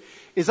good,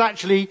 is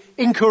actually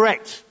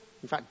incorrect.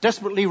 In fact,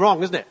 desperately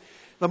wrong, isn't it?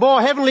 The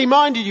more heavenly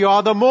minded you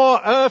are, the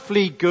more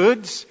earthly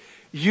goods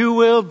you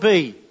will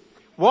be.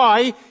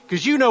 Why?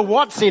 Because you know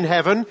what's in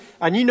heaven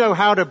and you know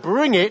how to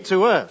bring it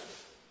to earth.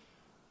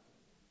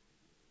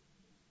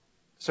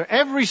 So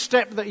every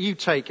step that you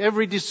take,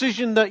 every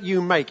decision that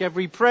you make,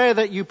 every prayer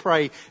that you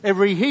pray,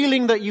 every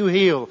healing that you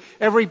heal,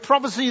 every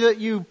prophecy that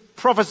you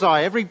prophesy,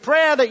 every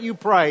prayer that you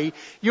pray,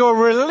 you're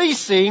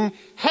releasing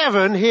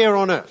heaven here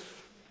on earth.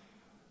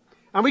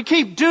 And we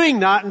keep doing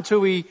that until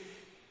we,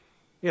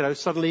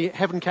 suddenly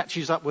heaven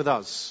catches up with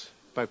us,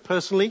 both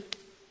personally,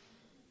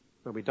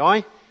 when we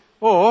die,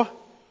 or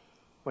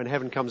when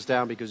heaven comes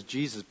down because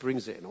Jesus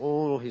brings it in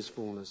all His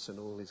fullness and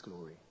all His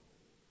glory.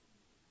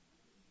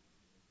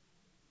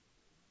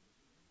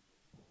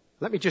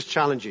 Let me just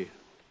challenge you.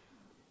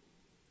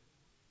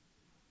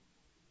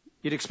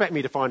 You'd expect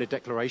me to find a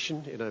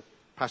declaration in a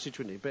passage,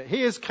 wouldn't you? But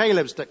here's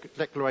Caleb's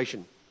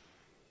declaration,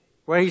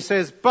 where he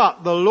says,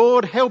 but the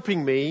Lord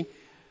helping me,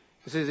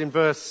 this is in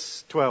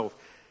verse 12,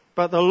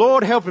 but the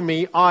Lord helping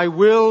me, I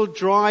will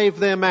drive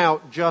them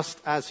out just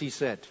as he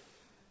said.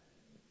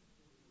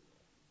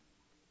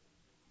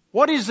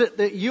 What is it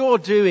that you're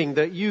doing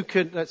that you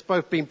can, that's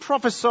both been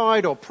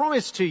prophesied or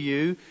promised to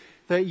you,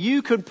 that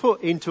you can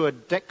put into a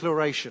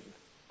declaration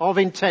of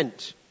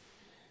intent?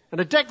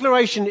 And a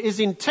declaration is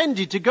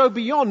intended to go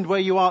beyond where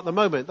you are at the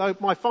moment. Though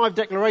my 5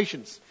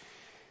 declarations,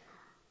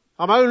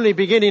 I'm only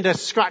beginning to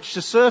scratch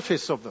the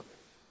surface of them.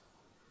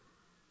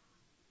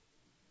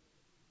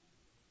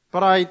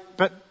 But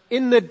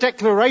in the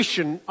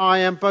declaration, I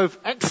am both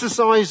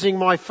exercising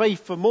my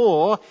faith for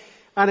more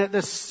and at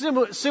the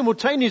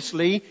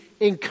simultaneously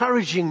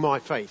encouraging my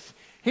faith.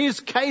 Here's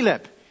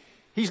Caleb.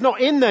 He's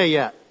not in there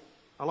yet.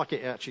 I like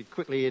it actually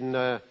quickly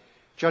in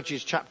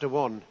Judges chapter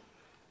 1.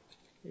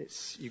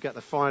 You get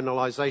the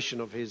finalization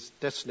of his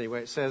destiny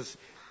where it says,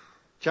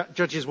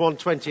 Judges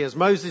 1:20, as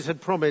Moses had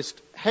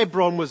promised,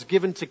 Hebron was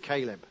given to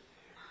Caleb,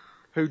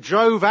 who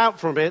drove out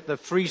from it the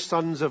 3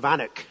 sons of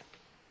Anak.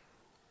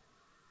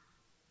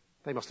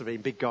 They must have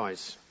been big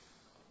guys.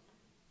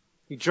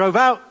 He drove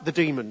out the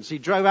demons. He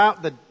drove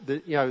out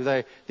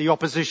the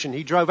opposition.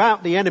 He drove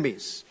out the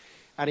enemies,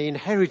 and he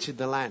inherited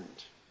the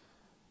land.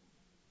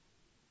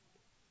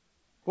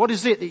 What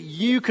is it that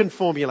you can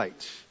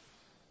formulate?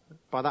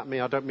 By that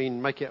I don't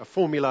mean make it a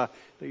formula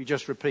that you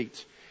just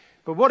repeat.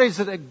 But what is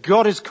it that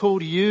God has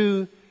called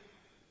you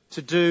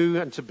to do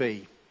and to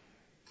be?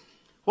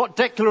 What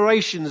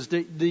declarations do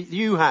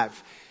you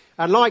have?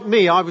 And like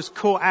me, I was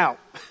caught out.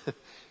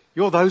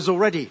 You're those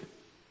already.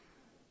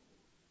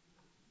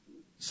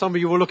 Some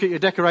of you will look at your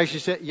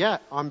declarations and say, yeah,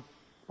 I'm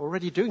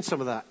already doing some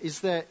of that. Is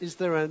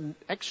there an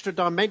extra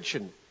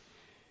dimension?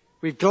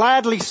 We've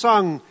gladly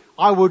sung,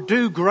 I will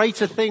do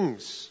greater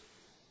things.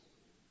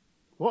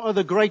 What are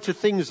the greater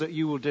things that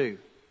you will do?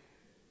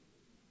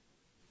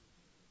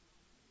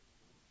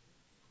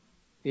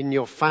 In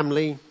your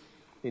family,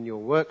 in your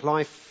work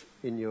life,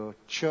 in your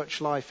church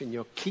life, in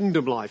your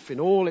kingdom life, in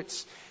all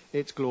its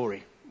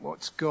glory.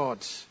 What's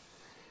God's?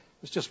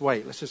 Let's just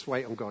wait. Let's just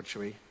wait on God,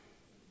 shall we?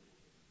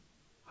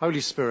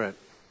 Holy Spirit.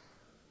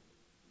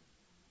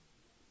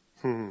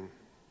 Let's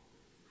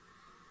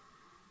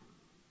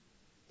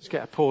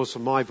get a pause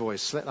from my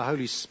voice. Let the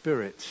Holy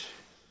Spirit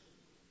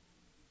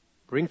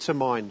bring to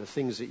mind the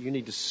things that you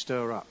need to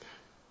stir up.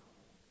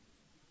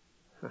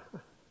 The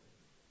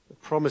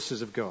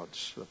promises of God,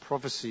 the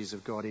prophecies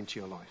of God into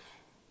your life.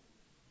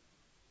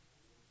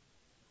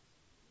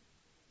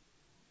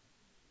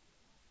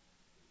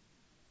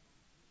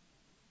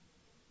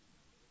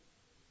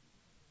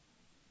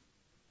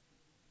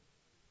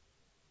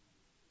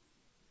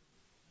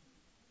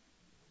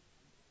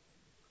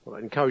 What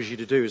I encourage you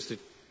to do is to, as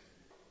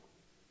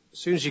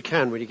soon as you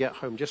can, when you get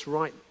home, just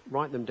write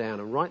them down,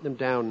 and write them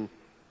down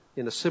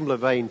in a similar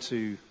vein to,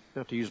 I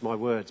don't have to use my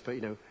words, but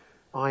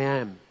I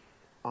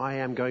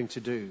am going to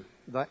do,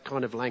 that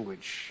kind of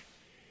language.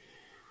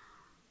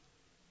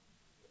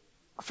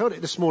 I felt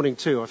it this morning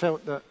too. I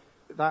felt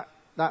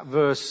that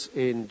verse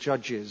in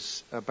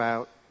Judges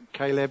about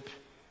Caleb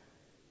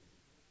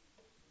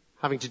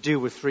having to deal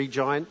with 3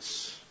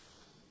 giants.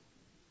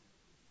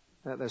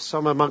 There's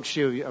some amongst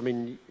you,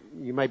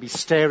 you may be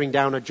staring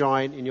down a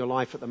giant in your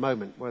life at the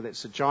moment, whether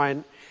it's a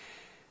giant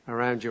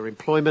around your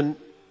employment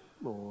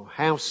or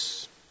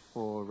house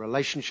or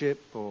relationship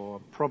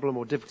or problem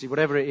or difficulty,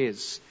 whatever it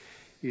is.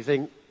 You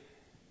think,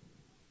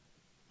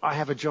 I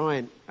have a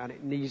giant and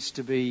it needs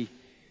to be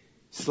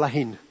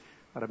slain.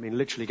 I don't mean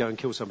literally go and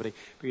kill somebody,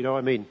 but you know what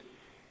I mean.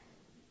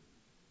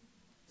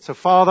 So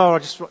Father, I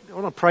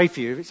want to pray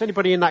for you. If it's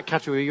anybody in that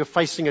category, you're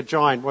facing a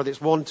giant, whether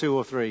it's 1, 2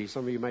 or 3,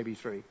 some of you maybe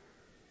 3. It'd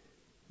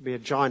be a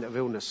giant of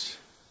illness.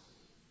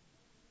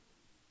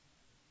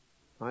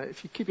 Right,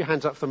 if you keep your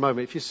hands up for the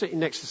moment, if you're sitting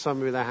next to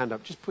somebody with their hand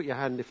up, just put your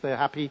hand, if they're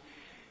happy,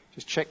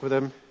 just check with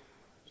them.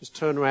 Just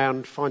turn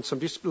around, find some,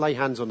 just lay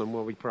hands on them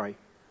while we pray.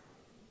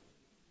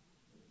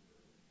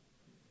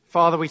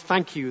 Father, we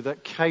thank you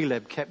that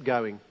Caleb kept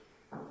going.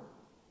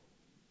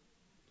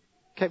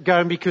 Kept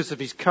going because of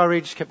his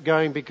courage, kept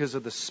going because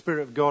of the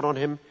Spirit of God on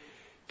him,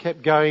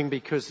 kept going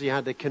because he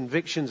had the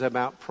convictions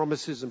about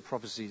promises and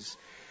prophecies.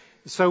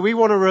 So we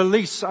want to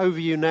release over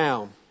you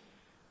now.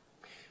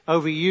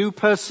 Over you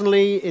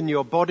personally, in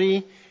your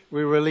body,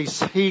 we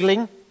release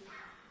healing.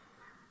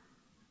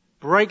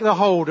 Break the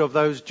hold of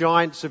those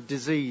giants of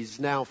disease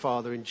now,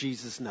 Father, in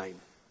Jesus' name.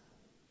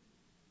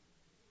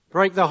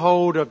 Break the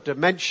hold of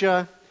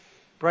dementia.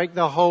 Break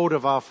the hold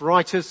of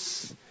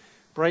arthritis.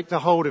 Break the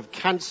hold of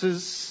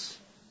cancers.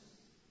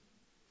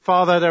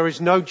 Father, there is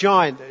no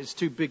giant that is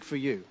too big for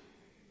you.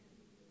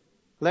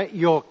 Let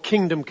your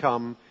kingdom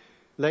come.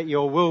 Let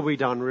your will be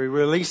done. We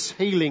release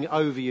healing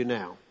over you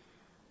now.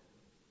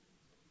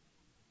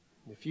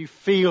 If you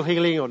feel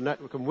healing or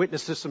can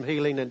witness to some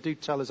healing, then do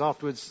tell us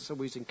afterwards. It's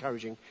always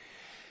encouraging.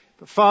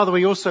 But Father,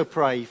 we also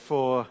pray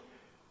for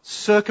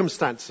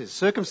circumstances,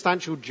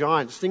 circumstantial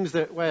giants,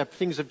 where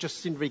things have just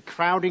seemed to be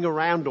crowding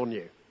around on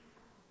you.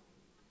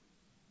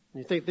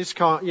 You think this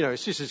can't,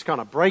 this is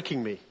kind of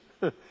breaking me.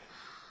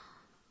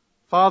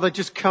 Father,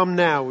 just come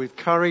now with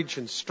courage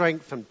and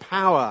strength and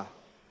power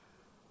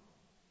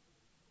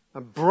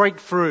and break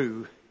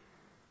through.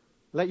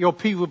 Let your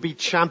people be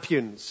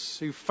champions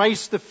who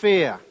face the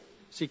fear.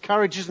 See,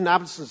 courage isn't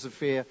absence of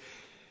fear.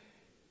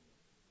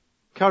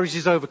 Courage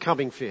is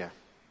overcoming fear.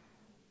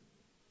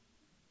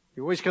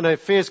 Fear's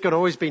going to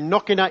always be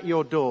knocking at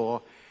your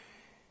door,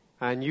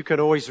 and you can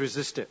always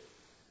resist it.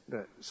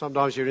 But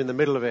sometimes you're in the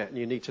middle of it, and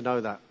you need to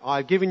know that.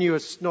 I've given you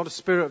not a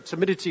spirit of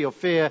timidity or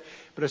fear,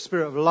 but a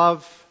spirit of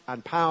love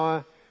and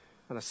power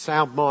and a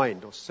sound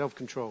mind or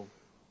self-control.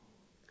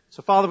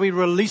 So, Father, we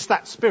release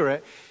that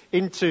spirit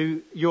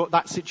into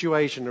that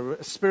situation,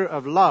 a spirit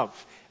of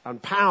love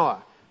and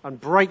power and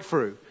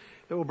breakthrough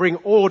that will bring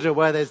order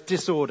where there's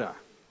disorder,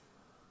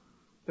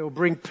 that will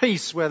bring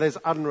peace where there's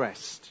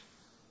unrest.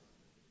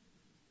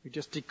 We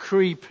just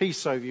decree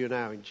peace over you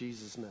now in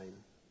Jesus' name.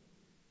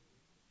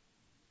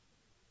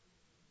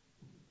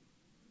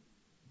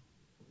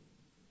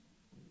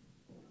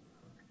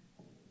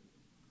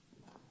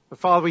 But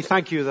Father, we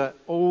thank you that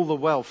all the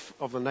wealth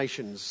of the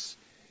nations,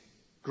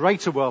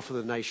 greater wealth of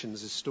the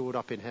nations, is stored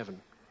up in heaven.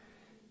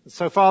 And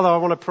so, Father, I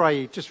want to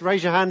pray. Just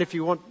raise your hand if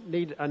you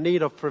need a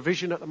need of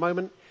provision at the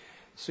moment,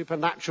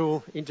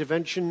 supernatural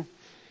intervention,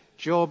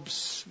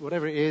 jobs,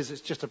 whatever it is.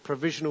 It's just a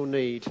provisional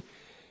need.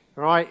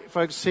 All right,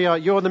 folks, here,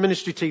 you're on the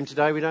ministry team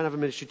today. We don't have a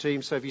ministry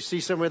team, so if you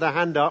see someone with their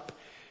hand up,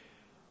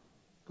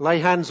 lay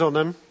hands on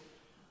them.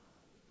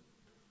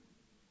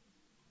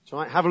 It's all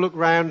right, have a look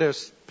round.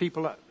 There's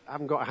people that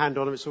haven't got a hand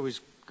on them. It's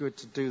always good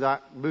to do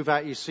that. Move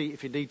out your seat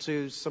if you need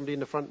to. Somebody in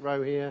the front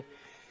row here.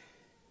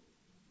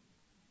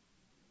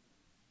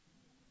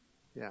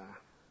 Yeah.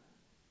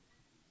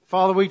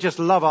 Father, we just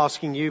love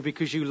asking you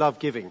because you love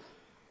giving.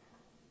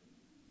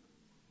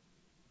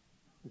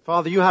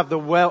 Father, you have the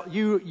wealth.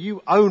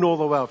 You own all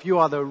the wealth. You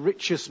are the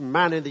richest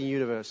man in the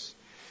universe.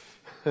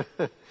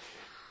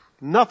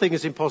 Nothing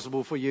is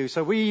impossible for you.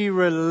 So we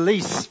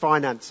release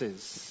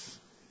finances.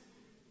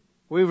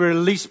 We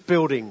release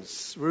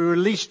buildings. We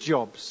release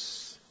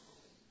jobs.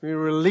 We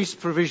release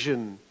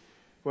provision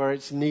where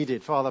it's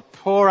needed. Father,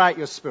 pour out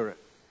your spirit.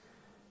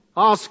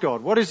 Ask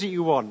God, what is it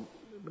you want?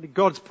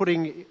 God's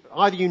putting,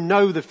 either you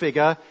know the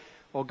figure,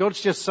 or God's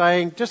just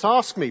saying, just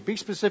ask me, be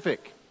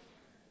specific.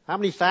 How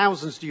many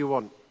thousands do you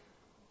want?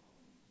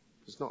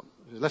 It's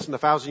less than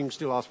 1,000, you can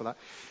still ask for that.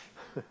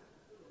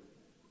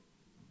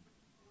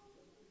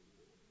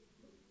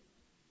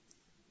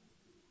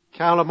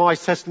 Carol and my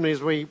testimony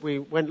is we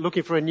went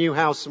looking for a new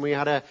house and we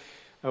had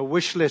a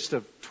wish list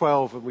of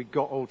 12 and we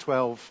got all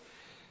 12.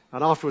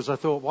 And afterwards I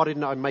thought, why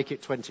didn't I make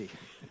it 20?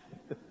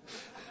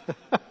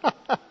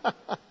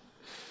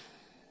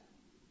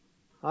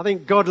 I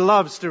think God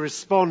loves to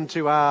respond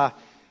to our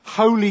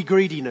holy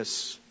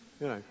greediness.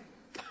 You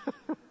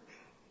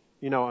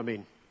know what I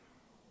mean.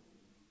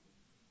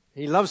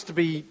 He loves to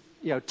be,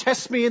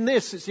 test me in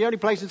this. It's the only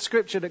place in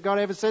Scripture that God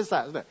ever says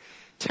that, isn't it?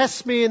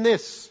 Test me in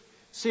this.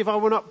 See if I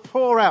will not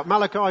pour out,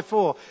 Malachi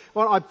 4,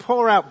 why don't I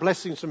pour out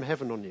blessings from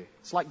heaven on you?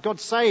 It's like God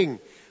saying,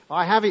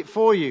 I have it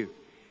for you.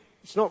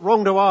 It's not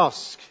wrong to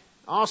ask.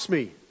 Ask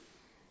me.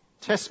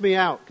 Test me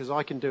out because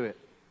I can do it.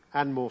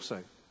 And more so.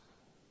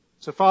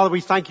 So Father,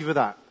 we thank you for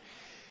that.